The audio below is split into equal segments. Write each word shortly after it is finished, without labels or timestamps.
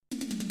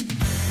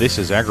This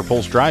is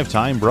AgriPulse Drive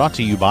Time, brought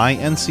to you by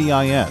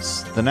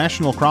NCIS, the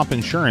National Crop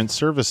Insurance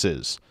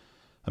Services.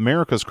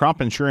 America's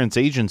crop insurance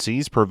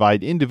agencies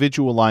provide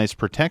individualized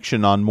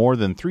protection on more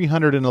than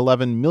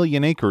 311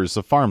 million acres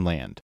of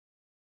farmland.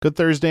 Good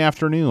Thursday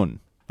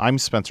afternoon. I'm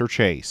Spencer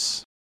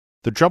Chase.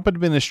 The Trump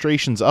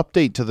administration's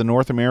update to the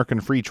North American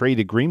Free Trade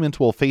Agreement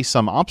will face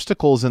some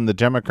obstacles in the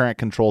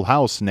Democrat-controlled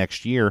House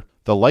next year.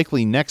 The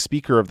likely next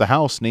Speaker of the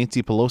House,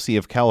 Nancy Pelosi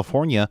of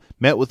California,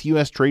 met with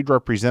U.S. Trade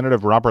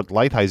Representative Robert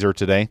Lighthizer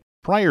today.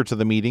 Prior to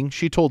the meeting,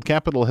 she told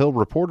Capitol Hill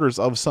reporters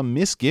of some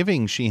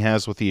misgivings she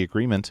has with the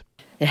agreement.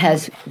 It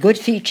has good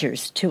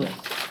features to it,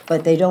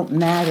 but they don't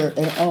matter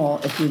at all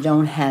if you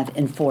don't have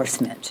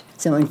enforcement.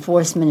 So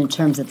enforcement in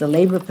terms of the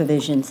labor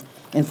provisions,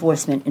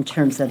 enforcement in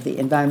terms of the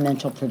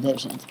environmental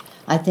provisions.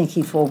 I think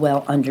he full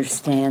well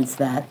understands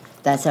that.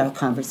 That's our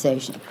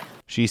conversation.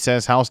 She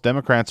says House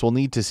Democrats will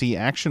need to see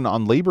action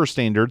on labor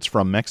standards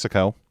from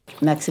Mexico.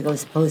 Mexico is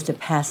supposed to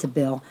pass a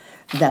bill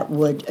that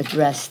would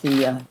address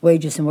the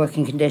wages and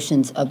working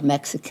conditions of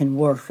Mexican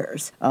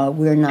workers.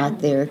 We're not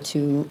there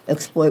to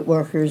exploit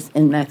workers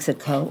in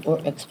Mexico or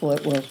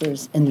exploit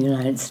workers in the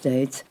United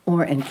States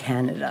or in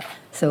Canada.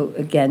 So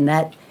again,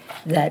 that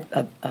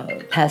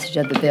passage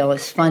of the bill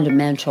is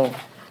fundamental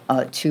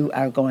to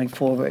our going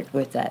forward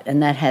with that,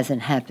 and that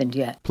hasn't happened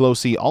yet.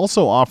 Pelosi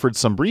also offered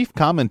some brief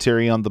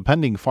commentary on the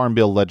pending Farm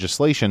Bill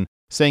legislation,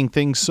 saying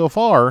things so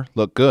far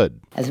look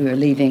good. As we were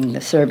leaving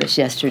the service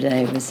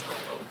yesterday, I was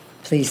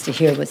pleased to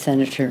hear what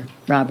Senator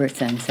Roberts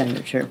and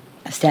Senator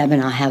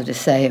Stabenow have to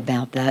say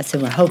about that, so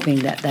we're hoping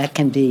that that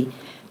can be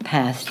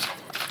passed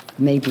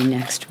maybe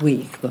next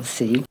week. We'll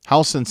see.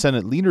 House and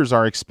Senate leaders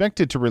are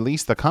expected to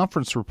release the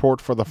conference report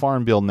for the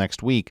Farm Bill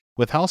next week.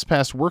 With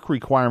House-passed work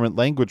requirement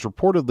language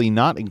reportedly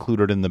not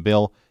included in the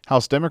bill,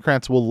 House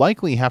Democrats will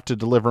likely have to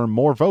deliver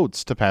more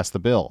votes to pass the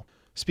bill.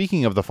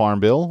 Speaking of the Farm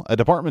Bill, a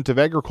Department of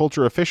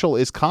Agriculture official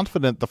is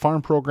confident the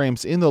farm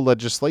programs in the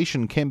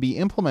legislation can be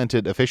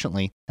implemented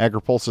efficiently.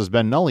 AgriPulse's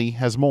Ben Nulley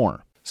has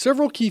more.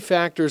 Several key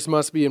factors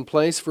must be in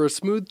place for a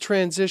smooth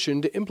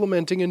transition to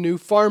implementing a new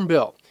Farm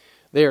Bill.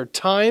 They are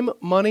time,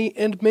 money,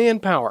 and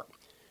manpower.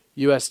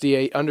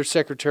 USDA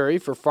Undersecretary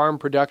for Farm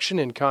Production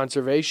and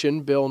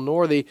Conservation, Bill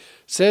Northey,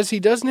 says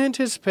he doesn't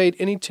anticipate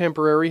any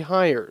temporary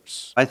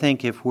hires. I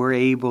think if we're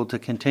able to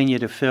continue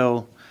to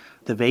fill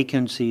the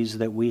vacancies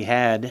that we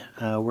had,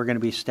 we're going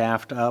to be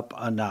staffed up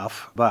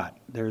enough, but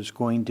there's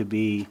going to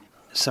be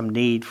some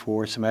need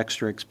for some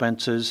extra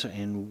expenses,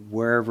 and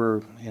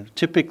wherever,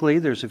 typically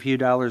there's a few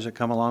dollars that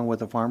come along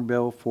with a farm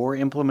bill for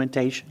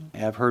implementation.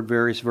 I've heard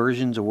various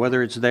versions of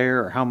whether it's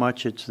there or how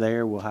much it's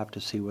there. We'll have to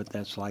see what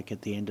that's like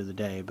at the end of the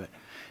day, but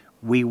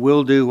we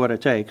will do what it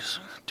takes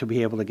to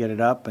be able to get it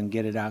up and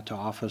get it out to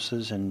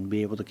offices and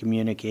be able to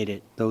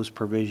communicate those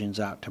provisions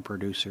out to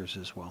producers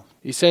as well.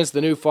 He says the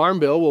new Farm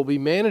Bill will be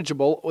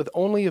manageable with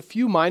only a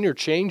few minor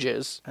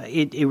changes.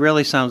 It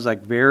really sounds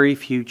like very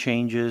few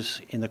changes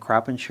in the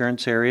crop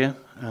insurance area.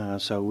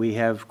 So we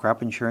have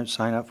crop insurance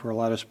sign up for a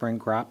lot of spring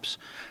crops.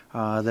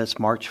 That's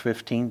March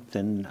 15th,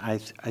 and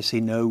I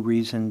see no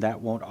reason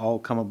that won't all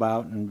come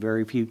about, and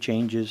very few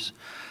changes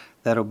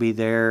that'll be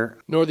there.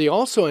 Northey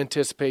also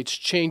anticipates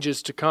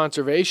changes to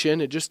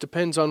conservation. It just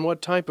depends on what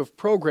type of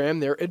program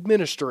they're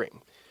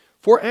administering.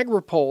 For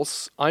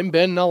AgriPulse, I'm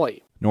Ben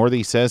Nulley.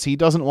 Northey says he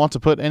doesn't want to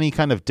put any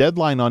kind of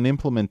deadline on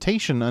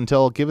implementation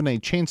until given a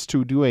chance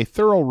to do a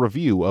thorough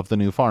review of the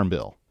new Farm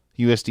Bill.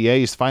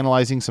 USDA is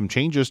finalizing some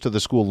changes to the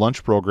school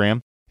lunch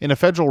program. In a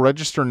Federal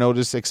Register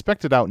notice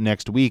expected out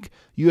next week,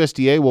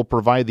 USDA will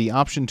provide the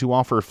option to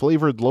offer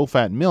flavored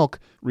low-fat milk,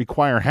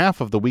 require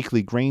half of the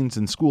weekly grains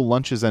in school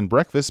lunches and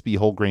breakfasts be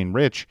whole grain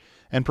rich,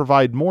 and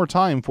provide more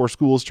time for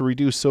schools to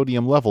reduce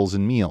sodium levels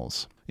in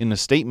meals. In a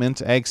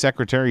statement, Ag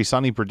Secretary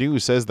Sonny Perdue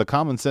says the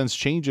common sense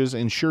changes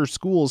ensure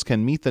schools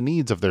can meet the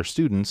needs of their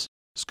students.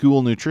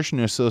 School Nutrition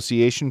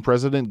Association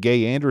President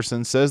Gay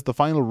Anderson says the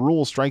final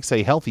rule strikes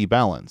a healthy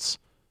balance.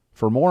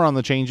 For more on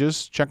the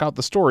changes, check out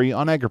the story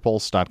on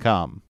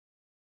agripulse.com.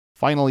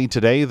 Finally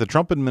today, the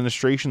Trump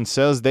administration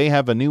says they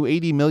have a new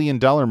 $80 million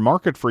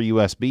market for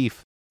U.S.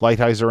 beef.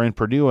 Lighthizer and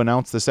Perdue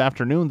announced this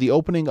afternoon the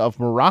opening of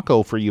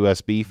Morocco for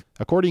U.S. beef.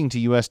 According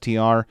to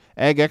USTR,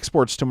 ag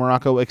exports to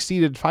Morocco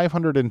exceeded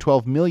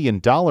 $512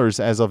 million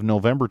as of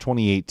November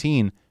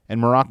 2018, and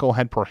Morocco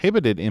had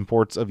prohibited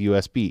imports of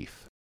U.S.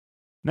 beef.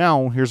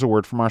 Now, here's a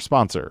word from our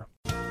sponsor.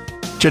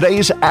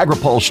 Today's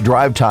AgriPulse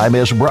Drive Time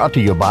is brought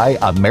to you by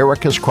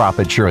America's crop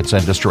insurance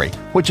industry,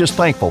 which is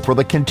thankful for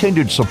the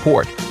continued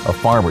support of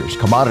farmers,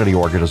 commodity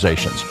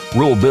organizations,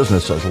 rural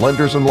businesses,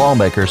 lenders, and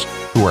lawmakers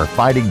who are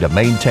fighting to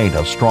maintain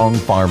a strong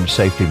farm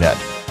safety net.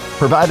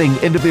 Providing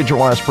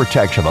individualized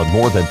protection on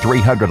more than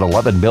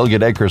 311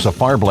 million acres of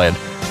farmland,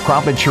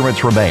 crop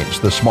insurance remains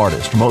the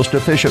smartest, most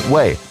efficient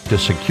way to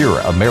secure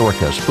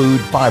America's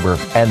food, fiber,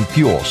 and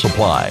fuel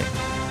supply.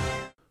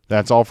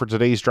 That's all for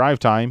today's Drive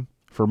Time.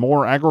 For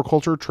more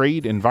agriculture,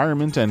 trade,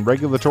 environment, and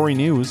regulatory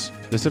news,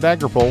 visit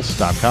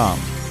agripulse.com.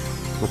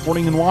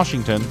 Reporting in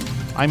Washington,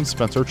 I'm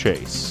Spencer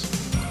Chase.